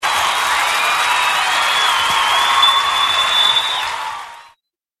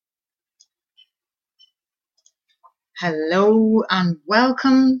Hello and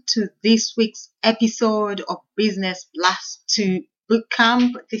welcome to this week's episode of Business Blast 2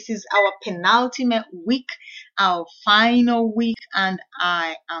 Bootcamp. This is our penultimate week, our final week, and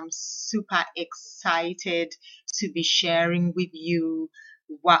I am super excited to be sharing with you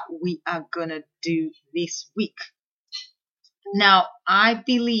what we are gonna do this week. Now, I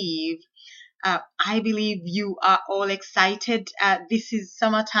believe you are all excited. This is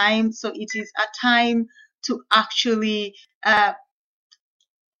summertime, so it is a time to actually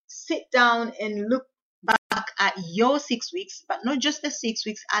sit down and look back at your 6 weeks, but not just the 6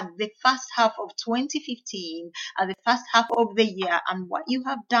 weeks, at the first half of 2015, at the first half of the year, and what you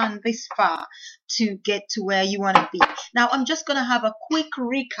have done this far to get to where you want to be. Now, I'm just going to have a quick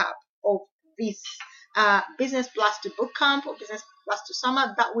recap of this Business Blast to Bootcamp or Business Blast to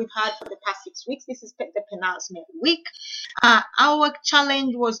Summer that we've had for the past 6 weeks. This is the penultimate week. Our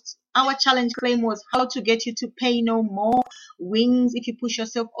challenge claim was how to get you to pay no more, wings if you push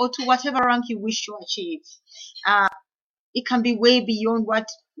yourself, or to whatever rank you wish to achieve. It can be way beyond what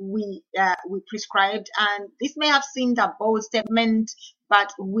we prescribed, and this may have seemed a bold statement,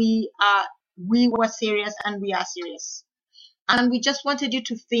 but we were serious, and we are serious. And we just wanted you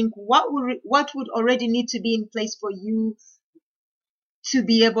to think what would already need to be in place for you to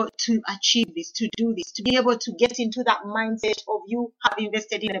be able to achieve this, to do this, to be able to get into that mindset of you have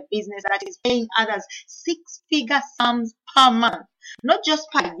invested in a business that is paying others six-figure sums per month, not just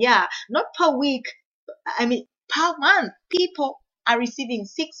per year, not per week, per month. People are receiving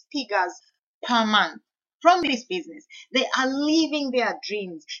six figures per month from this business. They are living their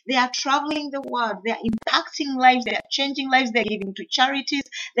dreams. They are traveling the world. They are impacting lives. They are changing lives. They're giving to charities.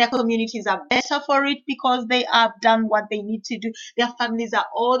 Their communities are better for it because they have done what they need to do. Their families are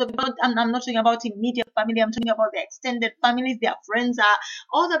and I'm not talking about immediate family. I'm talking about their extended families. Their friends are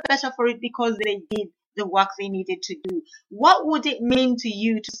all the better for it because they did the work they needed to do. What would it mean to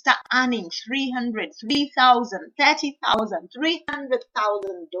you to start earning $300,000, $3,000, $30,000,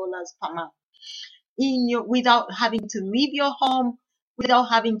 $300,000 per month without having to leave your home, without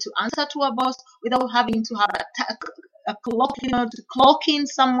having to answer to a boss, without having to have a clock, to clock in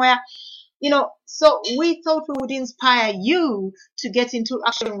somewhere? So we thought we would inspire you to get into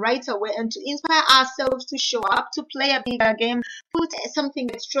action right away and to inspire ourselves to show up, to play a bigger game, put something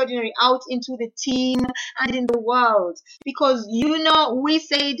extraordinary out into the team and in the world. Because we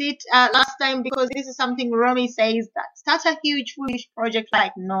said it last time, because this is something Romy says, that start a huge, foolish project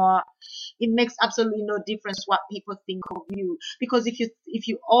like Noah. It makes absolutely no difference what people think of you, because if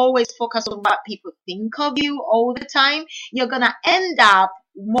you always focus on what people think of you all the time, you're gonna end up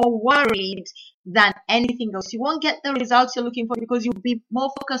more worried than anything else. You won't get the results you're looking for because you'll be more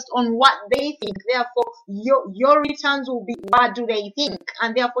focused on what they think. Therefore, your returns will be what do they think,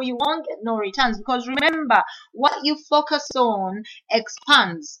 and therefore you won't get no returns, because remember, what you focus on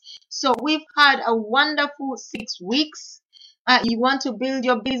expands. So we've had a wonderful 6 weeks. You want to build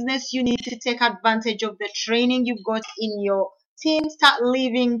your business, you need to take advantage of the training you've got in your Team Start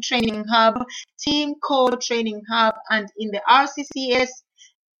Living Training Hub, Team Core Training Hub, and in the RCCS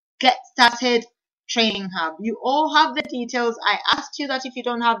Get Started Training Hub. You all have the details. I asked you that if you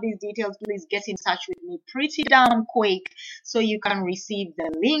don't have these details, please get in touch with me pretty damn quick so you can receive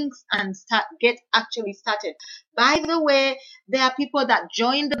the links and get actually started. By the way, there are people that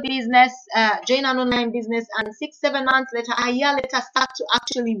join the business, join an online business, and 6-7 months later, a year later, start to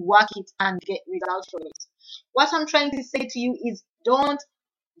actually work it and get results from it. What I'm trying to say to you is don't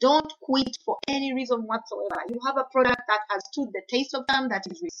quit for any reason whatsoever. You have a product that has stood the test of time, that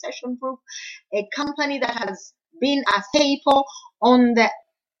is recession proof, a company that has been a staple on the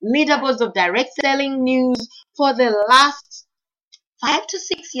leaderboards of direct selling news for the last 5 to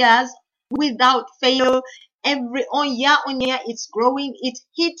 6 years without fail. Year on year, it's growing. It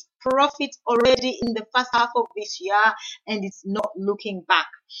hit profit already in the first half of this year, and it's not looking back.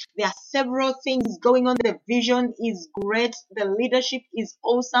 There are several things going on. The vision is great. The leadership is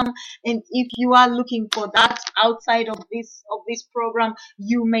awesome. And if you are looking for that outside of this program,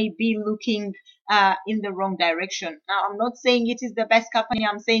 you may be looking in the wrong direction. Now, I'm not saying it is the best company.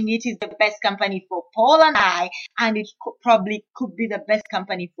 I'm saying it is the best company for Paul and I, and it probably could be the best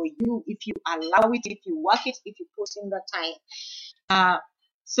company for you if you allow it, if you work it, if you put in the time.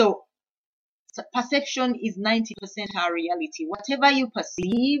 So perception is 90% our reality. Whatever you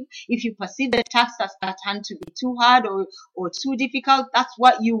perceive, if you perceive the tasks that tend to be too hard or too difficult, that's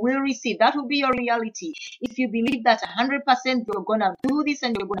what you will receive. That will be your reality. If you believe that 100% you're going to do this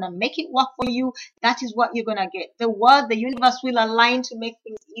and you're going to make it work for you, that is what you're going to get. The world, the universe will align to make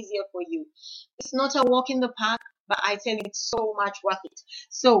things easier for you. It's not a walk in the park, but I tell you, it's so much worth it.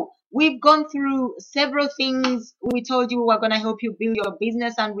 So we've gone through several things. We told you we were going to help you build your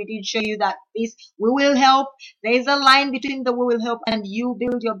business, and we did show you that this we will help. There is a line between the we will help and you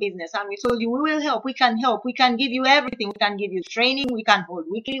build your business. And we told you we will help. We can give you everything. We can give you training. We can hold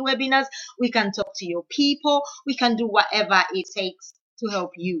weekly webinars. We can talk to your people. We can do whatever it takes to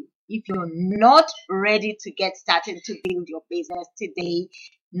help you. If you're not ready to get started to build your business today,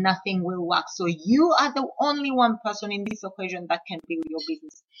 nothing will work. So you are the only one person in this equation that can build your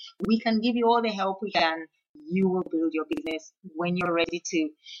business. We can give you all the help we can. You will build your business when you're ready to.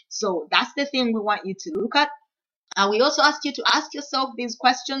 So that's the thing we want you to look at. And we also asked you to ask yourself these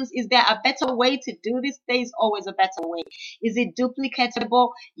questions. Is there a better way to do this? There is always a better way. Is it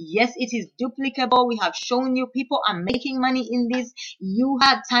duplicatable? Yes, it is duplicable. We have shown you people are making money in this. You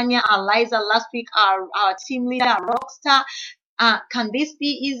had Tanya, Eliza last week, our team leader, Rockstar. Can this be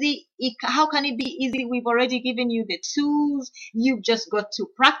easy? How can it be easy? We've already given you the tools. You've just got to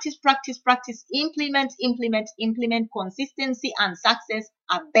practice, implement. Consistency and success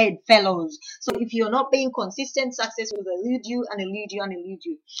are bedfellows. So if you're not being consistent, success will elude you and elude you and elude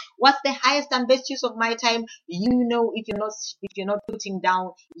you. What's the highest and best use of my time? You know, if you're not putting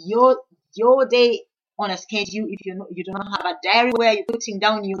down your day on a schedule, if you do not have a diary where you're putting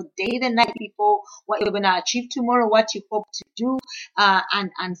down your day the night before, what you're going to achieve tomorrow, what you hope to do,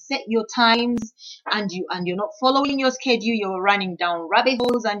 and set your times, and you're not following your schedule, you're running down rabbit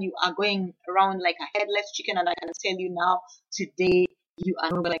holes and you are going around like a headless chicken. And I can tell you now, today, you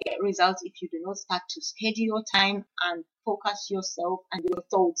are not going to get results if you do not start to schedule your time and focus yourself and your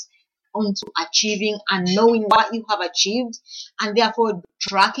thoughts onto achieving and knowing what you have achieved, and therefore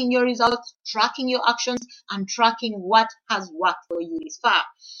tracking your results, tracking your actions, and tracking what has worked for you this far.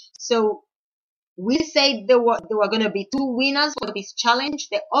 So we said there were going to be 2 winners for this challenge.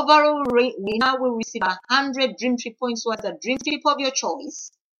 The overall winner will receive 100 Dream Trip points towards a dream trip of your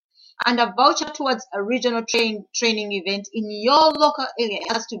choice, and a voucher towards a regional training event in your local area.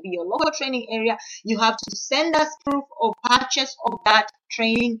 It has to be your local training area. You have to send us proof of purchase of that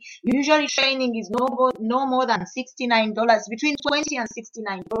training. Usually training is no more than $69, between $20 and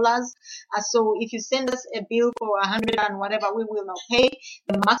 $69. So if you send us a bill for 100 and whatever, we will not pay.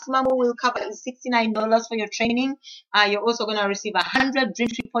 The maximum we will cover is $69 for your training. You're also going to receive 100 Dream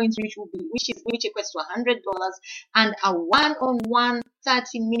Trip points, which equates to $100, and a one-on-one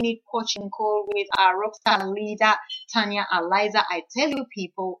 30-minute coaching call with our Rockstar leader, Tanya, Eliza. I tell you,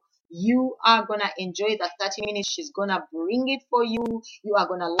 people, you are gonna enjoy that 30 minutes. She's gonna bring it for you. You are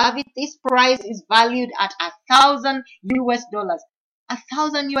gonna love it. This price is valued at $1,000 US.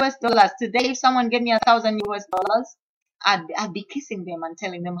 $1,000 US. Today, if someone gave me $1,000 US, I'd be kissing them and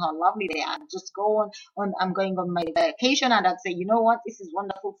telling them how lovely they are. Just go on. I'm going on my vacation, and I'd say, you know what? This is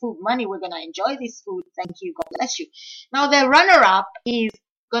wonderful food money. We're gonna enjoy this food. Thank you. God bless you. Now the runner-up is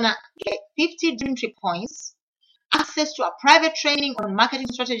gonna get 50 Dream Trip points, access to a private training on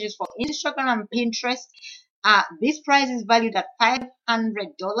marketing strategies for Instagram and Pinterest. This prize is valued at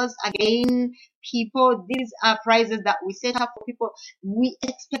 $500. Again, people, these are prizes that we set up for people. We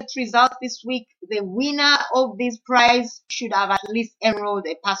expect results this week. The winner of this prize should have at least enrolled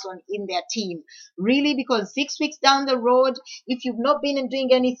a person in their team. Really, because 6 weeks down the road, if you've not been doing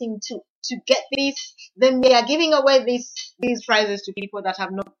anything to get this, then they are giving away these prizes to people that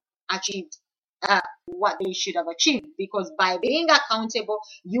have not achieved what they should have achieved, because by being accountable,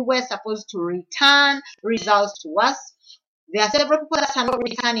 you were supposed to return results to us. There are several people that are not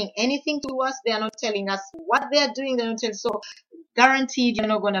returning anything to us. They are not telling us what they are doing. They're not telling, so guaranteed you're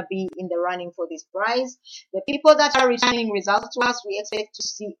not going to be in the running for this prize. The people that are returning results to us, we expect to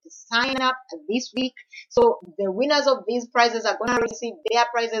see sign up this week. So the winners of these prizes are going to receive their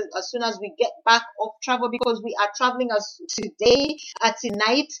prizes as soon as we get back off travel, because we are traveling as today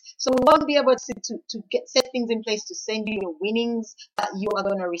tonight. So we won't be able to set things in place to send you your winnings, but you are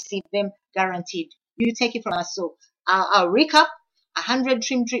going to receive them guaranteed. You take it from us. So I'll recap: 100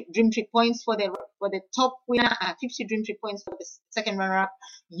 Dream Trip points for the top winner, 50 Dream Trip points for the second runner-up.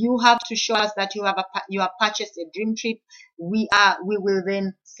 You have to show us that you have purchased a Dream Trip. We will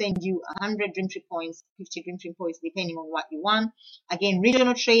then send you 100 Dream Trip points, 50 Dream Trip points, depending on what you want. Again,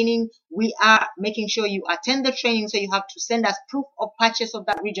 regional training, we are making sure you attend the training, so you have to send us proof of purchase of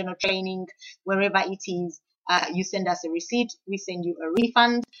that regional training, wherever it is. You send us a receipt, we send you a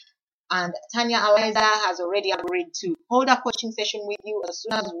refund. And Tanya, Eliza has already agreed to hold a coaching session with you. As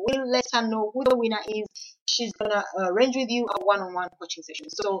soon as we'll let her know who the winner is, she's gonna arrange with you a one-on-one coaching session.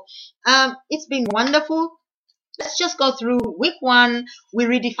 So it's been wonderful. Let's just go through week 1. We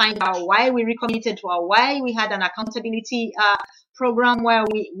redefined our why. We recommitted to our why. We had an accountability program where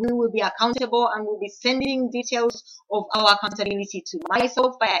we will be accountable, and we'll be sending details of our accountability to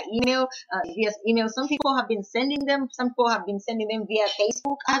myself via email, via email. Some people have been sending them, some people have been sending them via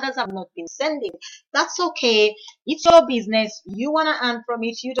Facebook, others have not been sending. That's okay. It's your business. You want to earn from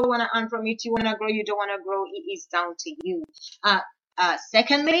it, you don't want to earn from it, you want to grow, you don't want to grow, it is down to you.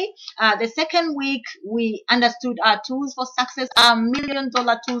 Secondly, the second week we understood our tools for success, our $1 million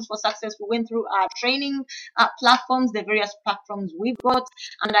tools for success. We went through our training platforms, the various platforms we've got,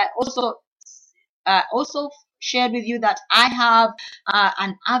 and I also shared with you that I have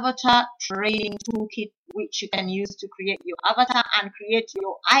an avatar training toolkit which you can use to create your avatar and create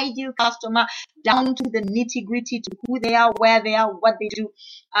your ideal customer down to the nitty-gritty, to who they are, where they are, what they do.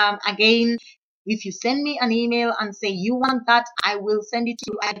 Again, if you send me an email and say you want that, I will send it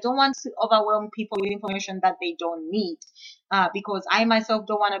to you. I don't want to overwhelm people with information that they don't need, because I myself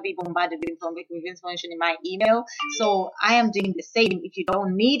don't want to be bombarded with information in my email. So I am doing the same. If you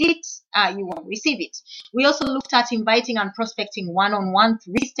don't need it, you won't receive it. We also looked at inviting and prospecting one-on-one.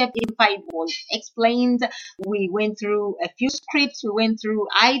 3-step invite was explained. We went through a few scripts. We went through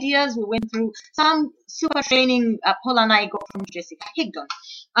ideas. We went through some super training Paul and I got from Jessica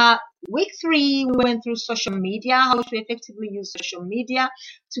Higdon. Week 3, we went through social media, how to effectively use social media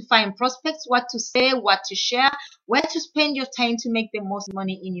to find prospects, what to say, what to share, where to spend your time to make the most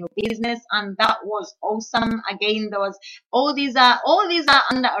money in your business. And that was awesome. Again, there was all these are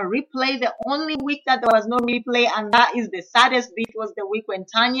under a replay. The only week that there was no replay, and that is the saddest bit, was the week when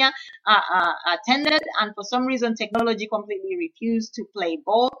Tanya attended, and for some reason technology completely refused to play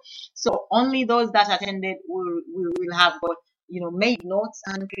ball. So only those that attended will have got, made notes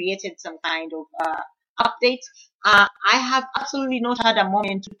and created some kind of update. I have absolutely not had a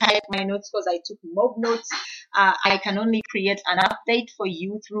moment to type my notes because I took mob notes. I can only create an update for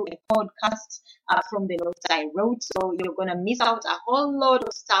you through a podcast from the notes I wrote. So you're going to miss out a whole lot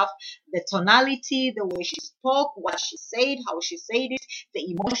of stuff. The tonality, the way she spoke, what she said, how she said it, the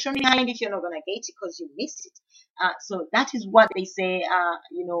emotion behind it, you're not going to get it because you missed it. So that is what they say,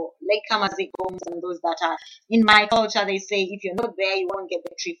 late comers it goes, and those that are in my culture, they say if you're not there, you won't get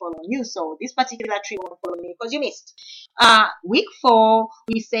the tree fall on you. So this particular tree won't fall on you because you missed. Week 4,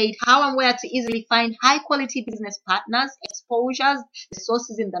 we said how and where to easily find high quality business partners, exposures, the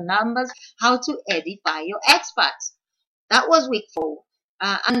sources in the numbers, how to edify your experts. That was week 4.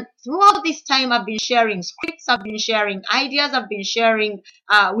 And throughout this time, I've been sharing scripts, I've been sharing ideas, I've been sharing.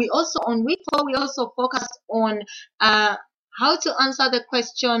 We also, on week 4, we also focused on how to answer the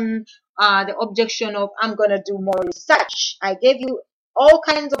question, the objection of, I'm going to do more research. I gave you all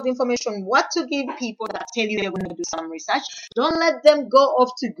kinds of information, what to give people that tell you they're going to do some research. Don't let them go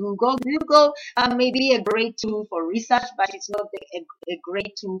off to Google. Google may be a great tool for research, but it's not a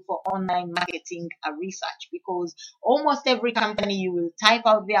great tool for online marketing research, because almost every company you will type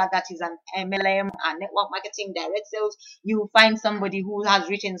out there that is an MLM, a network marketing, direct sales, you will find somebody who has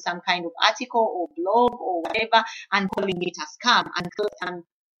written some kind of article or blog or whatever and calling it a scam, and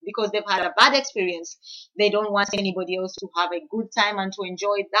because they've had a bad experience, they don't want anybody else to have a good time and to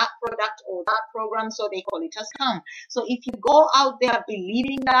enjoy that product or that program, so they call it a scam. So if you go out there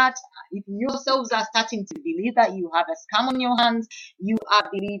believing that, if yourselves are starting to believe that you have a scam on your hands, you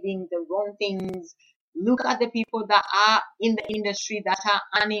are believing the wrong things. Look at the people that are in the industry that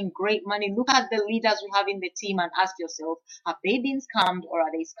are earning great money. Look at the leaders we have in the team and ask yourself, have they been scammed or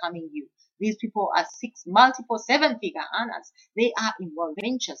are they scamming you? These people are 6, multiple 7-figure earners. They are in world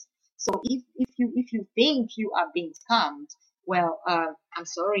ventures. So if you think you are being scammed, well, I'm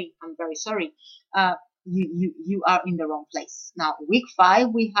sorry. I'm very sorry. You are in the wrong place. Now, week 5,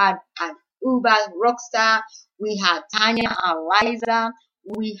 we had an Uber rockstar. We had Tanya Eliza.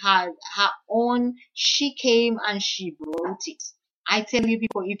 We had her own. She came and she brought it. I tell you,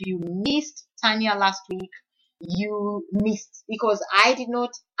 people, if you missed Tanya last week, you missed, because I could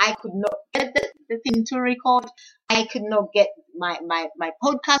not get the thing to record. I could not get my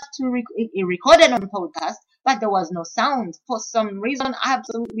podcast to it recorded on podcast, but there was no sound for some reason. I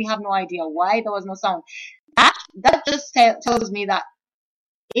absolutely have no idea why there was no sound. That just tells me that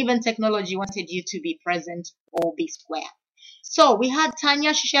even technology wanted you to be present or be square. So we had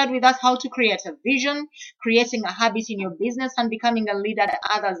Tanya. She shared with us how to create a vision, creating a habit in your business, and becoming a leader that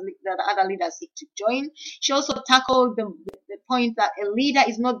other leaders seek to join. She also tackled the point that a leader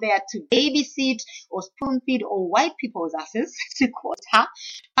is not there to babysit or spoon feed or wipe people's asses, to quote her,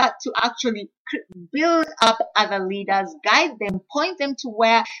 but to actually build up other leaders, guide them, point them to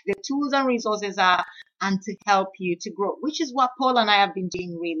where the tools and resources are, and to help you to grow, which is what Paul and I have been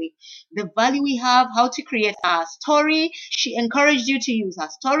doing really. The value we have, how to create our story. She encouraged you to use her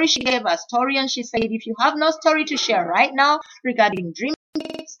story. She gave a story and she said, if you have no story to share right now regarding dream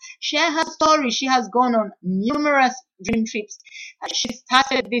trips, share her story. She has gone on numerous dream trips. She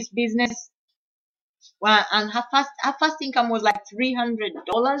started this business and her first income was like $300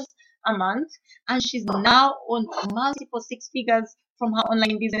 a month, and she's now on multiple six figures from her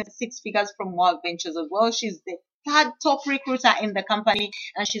online business, six figures from Wild Ventures as well. She's the third top recruiter in the company,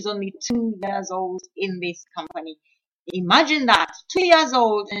 and she's only 2 years old in this company. Imagine that, 2 years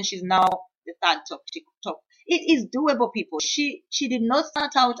old, and she's now the third top. It is doable, people. She did not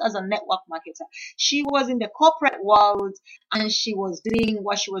start out as a network marketer. She was in the corporate world, and she was doing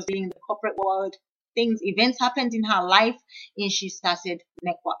what she was doing in the corporate world. Events happened in her life, and she started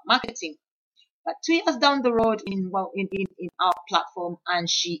network marketing. But 2 years down the road in our platform, and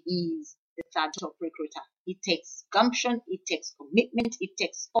she is the third top recruiter. It takes gumption, it takes commitment, it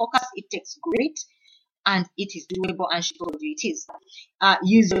takes focus, it takes grit, and it is doable, and she told you it is.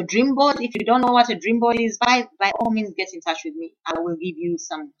 Use your dream board. If you don't know what a dream board is, by all means get in touch with me. I will give you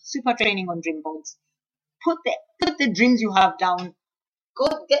some super training on dream boards. Put the dreams you have down. Go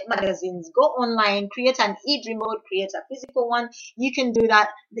get magazines, go online, create an e-dream board, create a physical one. You can do that.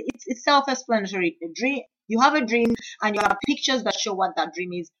 It's self-explanatory. The dream, you have a dream and you have pictures that show what that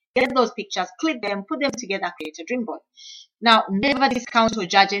dream is. Get those pictures, clip them, put them together, create a dream board. Now, never discount or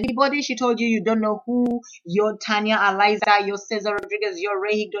judge anybody. She told you don't know who your Tanya, Eliza, your Cesar Rodriguez, your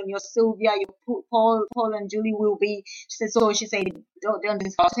Ray Higdon, your Sylvia, your Paul and Julie will be. She said, don't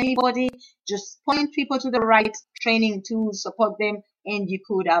discount anybody. Just point people to the right training tools, support them, and you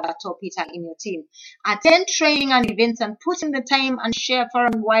could have a top hitter in your team. Attend training and events and put in the time and share far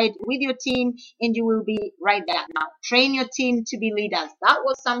and wide with your team, and you will be right there. Now, train your team to be leaders. That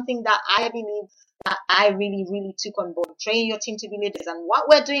was something that I believe that I really, really took on board. Train your team to be leaders. And what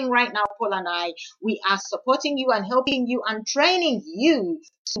we're doing right now, Paul and I, we are supporting you and helping you and training you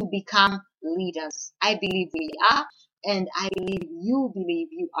to become leaders. I believe we are, and I believe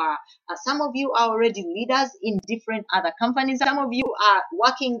you are. Some of you are already leaders in different other companies. Some of you are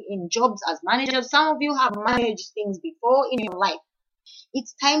working in jobs as managers. Some of you have managed things before in your life.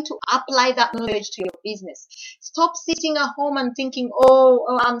 It's time to apply that knowledge to your business. Stop sitting at home and thinking,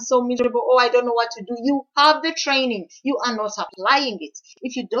 oh, I'm so miserable. Oh, I don't know what to do. You have the training. You are not applying it.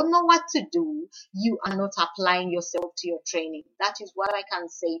 If you don't know what to do, you are not applying yourself to your training. That is what I can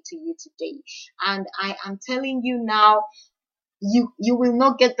say to you today. And I am telling you now, you will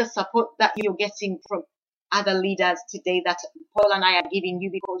not get the support that you're getting from other leaders today that Paul and I are giving you,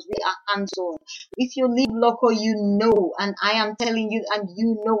 because we are hands-on. If you live local, you know, and I am telling you, and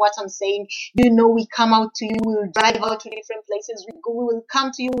you know what I'm saying. You know, we come out to you, we'll drive out to different places, we will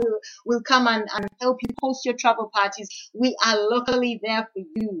come to you, we'll come and help you host your travel parties. We are locally there for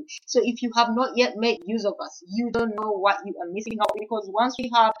you. So if you have not yet made use of us, you don't know what you are missing out, because once we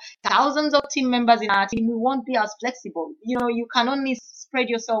have thousands of team members in our team, we won't be as flexible. You know, you can only spread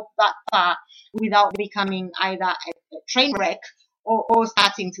yourself that far without becoming either a train wreck or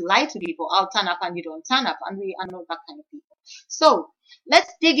starting to lie to people. I'll turn up and you don't turn up, and we are not that kind of people. So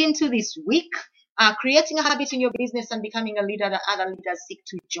let's dig into this week. Creating a habit in your business and becoming a leader that other leaders seek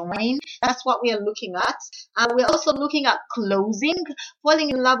to join. That's what we are looking at. We're also looking at closing, falling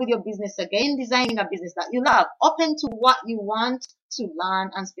in love with your business again, designing a business that you love, open to what you want to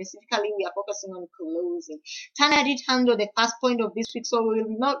learn, and specifically we are focusing on closing. Tanya did handle the first point of this week, so we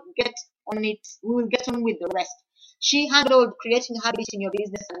will not get on it. We will get on with the rest. She handled creating a habit in your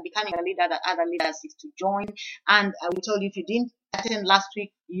business and becoming a leader that other leaders seek to join. And we told you, if you didn't attend last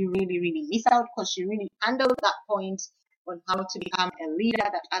week, you really miss out, because she really handled that point on how to become a leader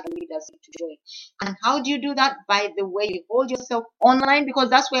that other leaders seek to join. And how do you do that? By the way you hold yourself online, because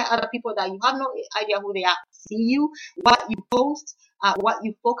that's where other people that you have no idea who they are see you. What you post, what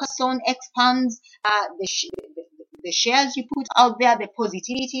you focus on expands the shares you put out there, the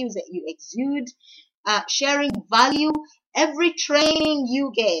positivity that you exude. Sharing value. Every training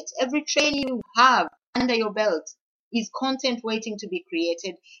you get, every training you have under your belt is content waiting to be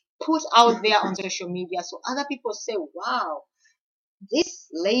created, put out there on social media, so other people say, wow, this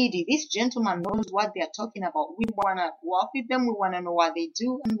lady, this gentleman knows what they're talking about. We want to work with them, we want to know what they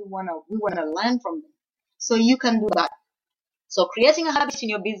do, and we want to learn from them. So you can do that. So creating a habit in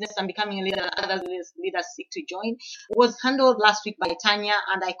your business and becoming a leader that other leaders seek to join was handled last week by Tanya,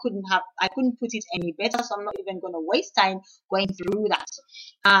 and I couldn't put it any better, so I'm not even going to waste time going through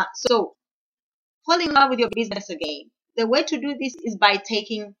that. So falling in love with your business again. The way to do this is by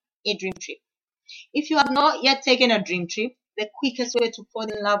taking a dream trip. If you have not yet taken a dream trip, the quickest way to fall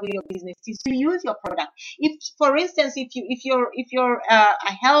in love with your business is to use your product. If, for instance, if you're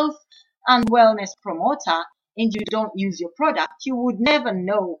a health and wellness promoter and you don't use your product, you would never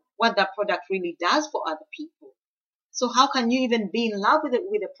know what that product really does for other people. So how can you even be in love with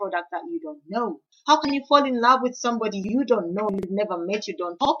with a product that you don't know? How can you fall in love with somebody you don't know, you've never met, you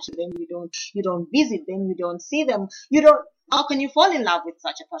don't talk to them, you don't visit them, you don't see them, you don't how can you fall in love with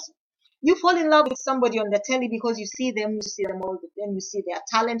such a person? You fall in love with somebody on the telly because you see them all the time, you see their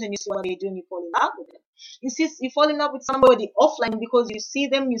talent and you see what they do and you fall in love with them. You fall in love with somebody offline because you see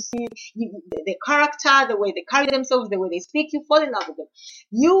them, you see the character, the way they carry themselves, the way they speak, you fall in love with them.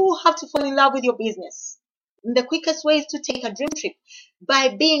 You have to fall in love with your business. The quickest way is to take a dream trip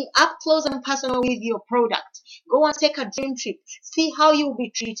by being up close and personal with your product. Go and take a dream trip. See how you'll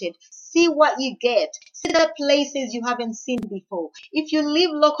be treated. See what you get. See the places you haven't seen before. If you live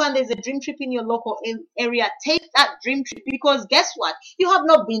local and there's a dream trip in your local area, take that dream trip, because guess what? You have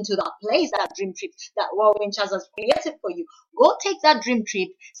not been to that place, that dream trip that Wow Ventures has created for you. Go take that dream trip.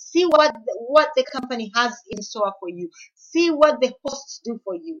 See what the company has in store for you. See what the hosts do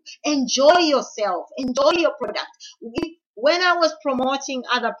for you. Enjoy yourself. Enjoy your product. When I was promoting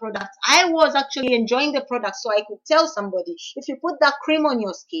other products, I was actually enjoying the product, so I could tell somebody, if you put that cream on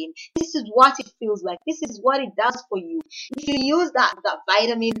your skin, this is what it feels like. This is what it does for you. If you use that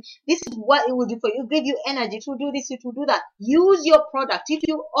vitamin, this is what it will do for you. It will give you energy. It will do this. It will do that. Use your product. If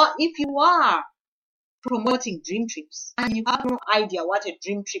you are promoting dream trips and you have no idea what a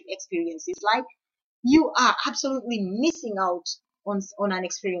dream trip experience is like, you are absolutely missing out on an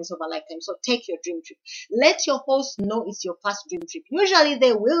experience of a lifetime. So take your dream trip. Let your host know it's your first dream trip. Usually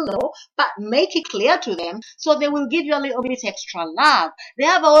they will know, but make it clear to them so they will give you a little bit extra love. They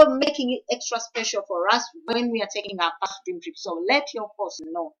have a way of making it extra special for us when we are taking our first dream trip. So let your host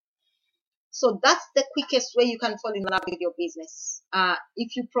know. So that's the quickest way you can fall in love with your business.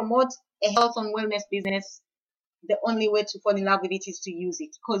 If you promote a health and wellness business, the only way to fall in love with it is to use it,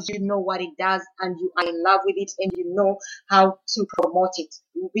 because you know what it does and you are in love with it and you know how to promote it,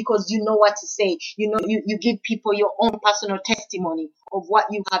 because you know what to say. You give people your own personal testimony of what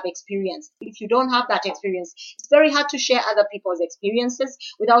you have experienced. If you don't have that experience, it's very hard to share other people's experiences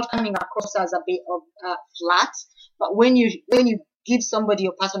without coming across as a bit of flat. But when you give somebody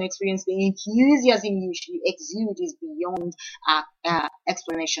your personal experience, the enthusiasm you exude is beyond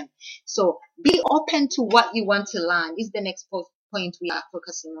explanation. So be open to what you want to learn is the next point we are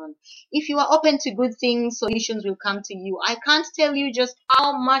focusing on. If you are open to good things, solutions will come to you. I can't tell you just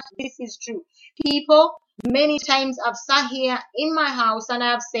how much this is true. People, many times I've sat here in my house and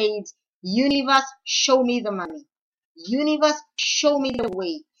I've said, universe, show me the money. Universe, show me the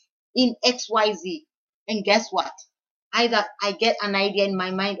way in XYZ. And guess what? Either I get an idea in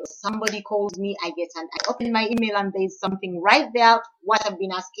my mind or somebody calls me, I open my email and there's something right there, what I've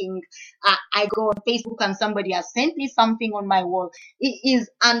been asking. I go on Facebook and somebody has sent me something on my wall. It is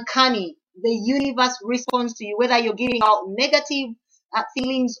uncanny. The universe responds to you, whether you're giving out negative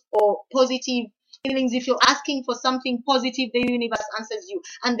feelings or positive feelings. If you're asking for something positive, the universe answers you.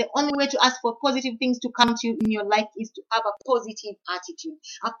 And the only way to ask for positive things to come to you in your life is to have a positive attitude,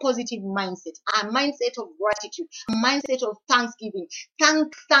 a positive mindset, a mindset of gratitude, a mindset of thanksgiving.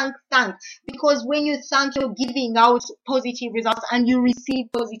 Thank. Because when you thank, you're giving out positive results and you receive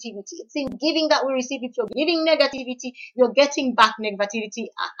positivity. It's in giving that we receive. If you're giving negativity, you're getting back negativity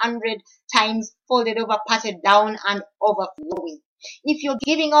 100 times, folded over, patted down, and overflowing. If you're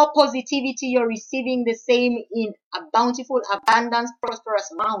giving out positivity, you're receiving the same in a bountiful, abundance, prosperous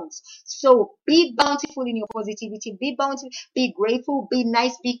amounts. So be bountiful in your positivity. Be bountiful, be grateful, be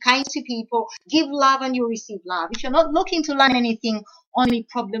nice, be kind to people. Give love and you receive love. If you're not looking to learn anything, only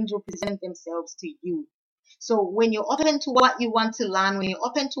problems will present themselves to you. So when you're open to what you want to learn, when you're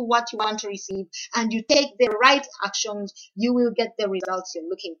open to what you want to receive, and you take the right actions, you will get the results you're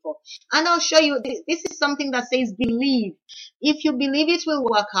looking for. And I'll show you, this is something that says believe. If you believe it will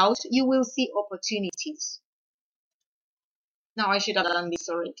work out, you will see opportunities. Now I should have done this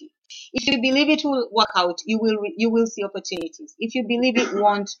already. If you believe it will work out, you will see opportunities. If you believe it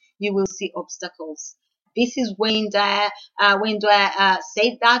won't, you will see obstacles. This is Wayne Dyer. Wayne Dyer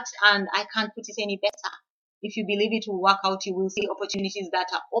said that, and I can't put it any better. If you believe it will work out, you will see opportunities that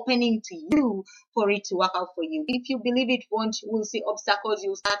are opening to you for it to work out for you. If you believe it won't, you will see obstacles.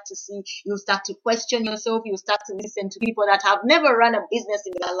 You'll start to question yourself. You'll start to listen to people that have never run a business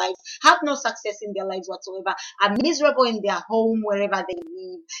in their lives, have no success in their lives whatsoever, are miserable in their home, wherever they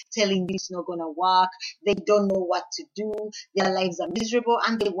live, telling you it's not going to work. They don't know what to do. Their lives are miserable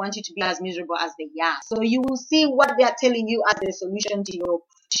and they want you to be as miserable as they are. So you will see what they are telling you as the solution to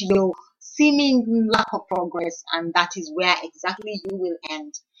your seeming lack of progress, and that is where exactly you will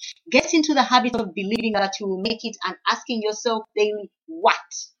end. Get into the habit of believing that you will make it and asking yourself daily, what?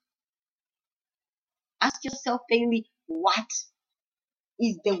 Ask yourself daily, what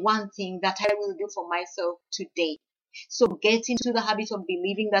is the one thing that I will do for myself today? So get into the habit of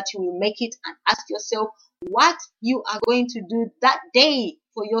believing that you will make it and ask yourself what you are going to do that day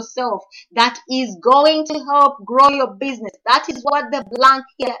for yourself that is going to help grow your business. That is what the blank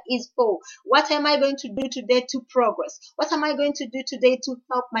here is for. What am I going to do today to progress? What am I going to do today to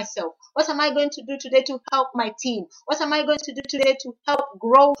help myself? What am I going to do today to help my team? What am I going to do today to help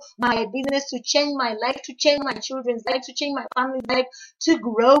grow my business, to change my life, to change my children's life, to change my family's life, to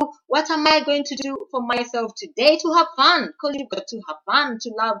grow? What am I going to do for myself today to have fun? Because you've got to have fun,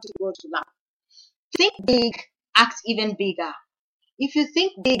 to love, to grow, to love. Think big, act even bigger. If you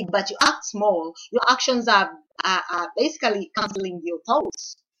think big but you act small, your actions are basically canceling your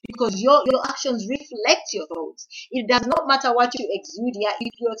thoughts, because your actions reflect your thoughts. It does not matter what you exude here.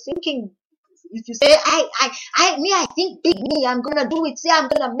 If you're thinking, if you say, I think big, I'm gonna do it. Say I'm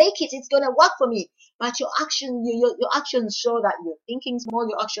gonna make it. It's gonna work for me. But your actions show that you're thinking small.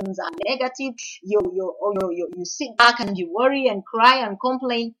 Your actions are negative. You sit back and you worry and cry and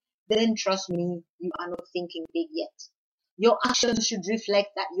complain. Then trust me, you are not thinking big yet. Your actions should reflect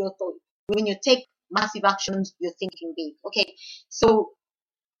that your thought. When you take massive actions, you're thinking big. Okay, so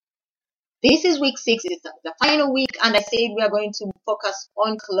this is week 6. It's the final week, and I said we are going to focus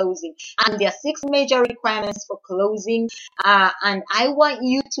on closing. And there are 6 major requirements for closing. And I want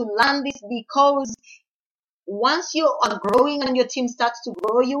you to learn this, because once you are growing and your team starts to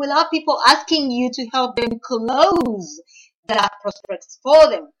grow, you will have people asking you to help them close their prospects for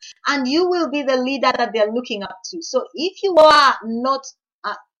them, and you will be the leader that they're looking up to. So if you are not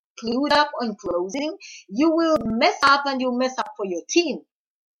clued up on closing, you will mess up, and you'll mess up for your team.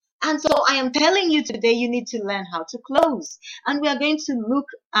 And so I am telling you today, you need to learn how to close. And we are going to look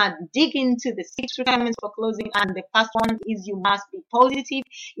and dig into the 6 requirements for closing. And the first one is you must be positive,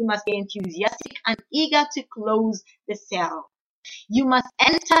 you must be enthusiastic and eager to close the sale. You must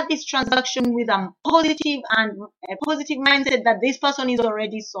enter this transaction with a positive mindset that this person is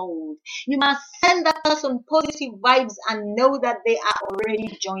already sold. You must send that person positive vibes and know that they are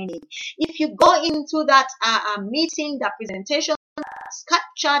already joining. If you go into that meeting, that presentation, that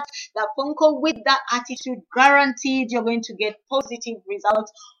chat, that phone call with that attitude, guaranteed you're going to get positive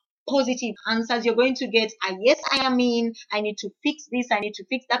results, positive answers. You're going to get a yes, I am in, I need to fix this, I need to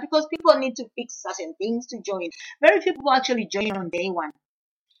fix that, because people need to fix certain things to join. Very few people actually join on day one,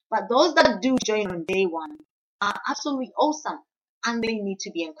 but those that do join on day one are absolutely awesome, and they need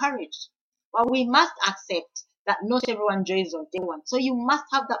to be encouraged. But we must accept that not everyone joins on day one. So you must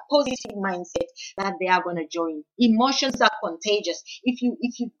have that positive mindset that they are going to join. Emotions are contagious. If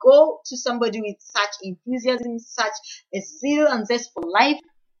you go to somebody with such enthusiasm, such a zeal and zest for life,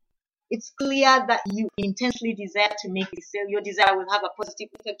 it's clear that you intensely desire to make a sale. Your desire will have a positive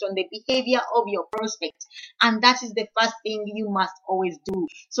effect on the behavior of your prospect. And that is the first thing you must always do.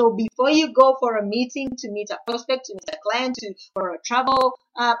 So before you go for a meeting, to meet a prospect, to meet a client, for a travel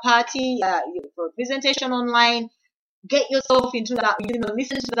party, for a presentation online, get yourself into that,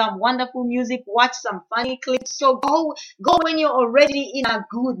 listen to some wonderful music, watch some funny clips. So go when you're already in a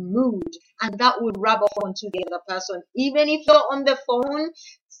good mood, and that will rub off onto the other person. Even if you're on the phone,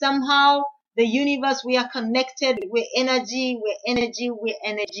 somehow the universe, we are connected. We're energy, we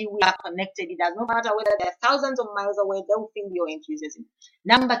are connected. It does not matter whether they're thousands of miles away, they'll feel your enthusiasm.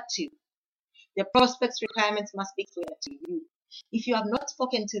 Number 2, the prospect's requirements must be clear to you. If you have not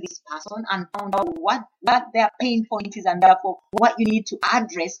spoken to this person and found out what their pain point is, and therefore what you need to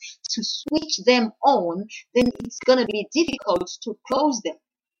address to switch them on, then it's going to be difficult to close them.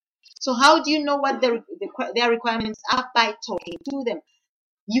 So how do you know what their requirements are? By talking to them.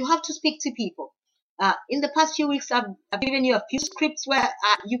 You have to speak to people. In the past few weeks, I've given you a few scripts where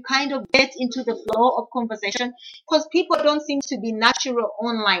you kind of get into the flow of conversation, because people don't seem to be natural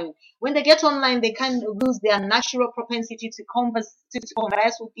online. When they get online, they kind of lose their natural propensity to converse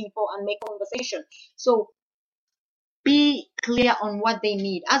with people and make conversation. So be clear on what they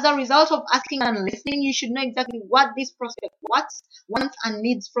need. As a result of asking and listening, you should know exactly what this prospect wants and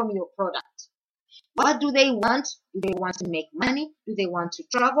needs from your product. What do they want? Do they want to make money? Do they want to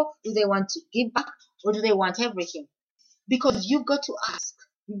travel? Do they want to give back? Or do they want everything? Because you've got to ask.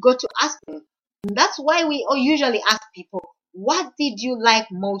 You've got to ask them. And that's why we all usually ask people, what did you like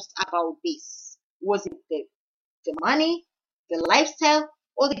most about this? Was it the money, the lifestyle,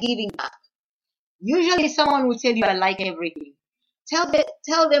 or the giving back? Usually someone will tell you, I like everything.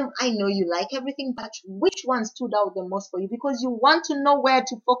 Tell them, I know you like everything, but which one stood out the most for you? Because you want to know where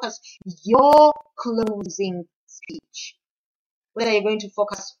to focus your closing speech. Whether you're going to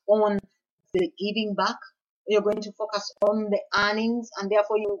focus on the giving back, you're going to focus on the earnings, and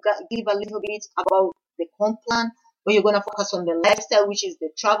therefore you give a little bit about the comp plan, or you're going to focus on the lifestyle, which is the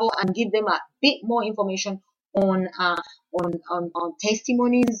travel, and give them a bit more information on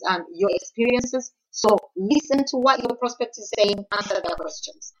testimonies and your experiences. So listen to what your prospect is saying, answer their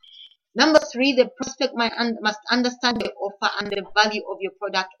questions. Number 3, the prospect must understand the offer and the value of your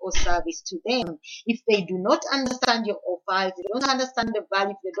product or service to them. If they do not understand your offer, if they don't understand the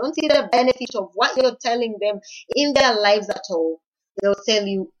value, if they don't see the benefit of what you're telling them in their lives at all, they'll tell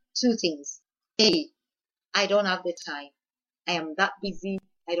you 2 things. A, I don't have the time. I am that busy.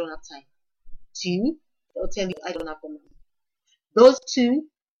 I don't have time. 2, they'll tell you, I don't have the money. Those 2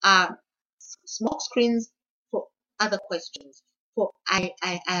 are smoke screens for other questions. For I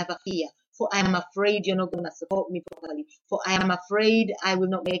have a fear. For I am afraid you're not going to support me properly. For I am afraid I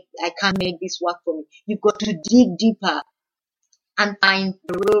can't make this work for me. You've got to dig deeper and find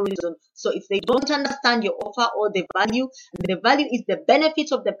the real reason. So if they don't understand your offer or the value is the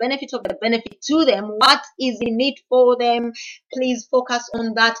benefit of the benefit of the benefit to them, what is in it for them, please focus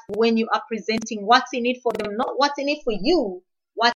on that when you are presenting what's in it for them, not what's in it for you.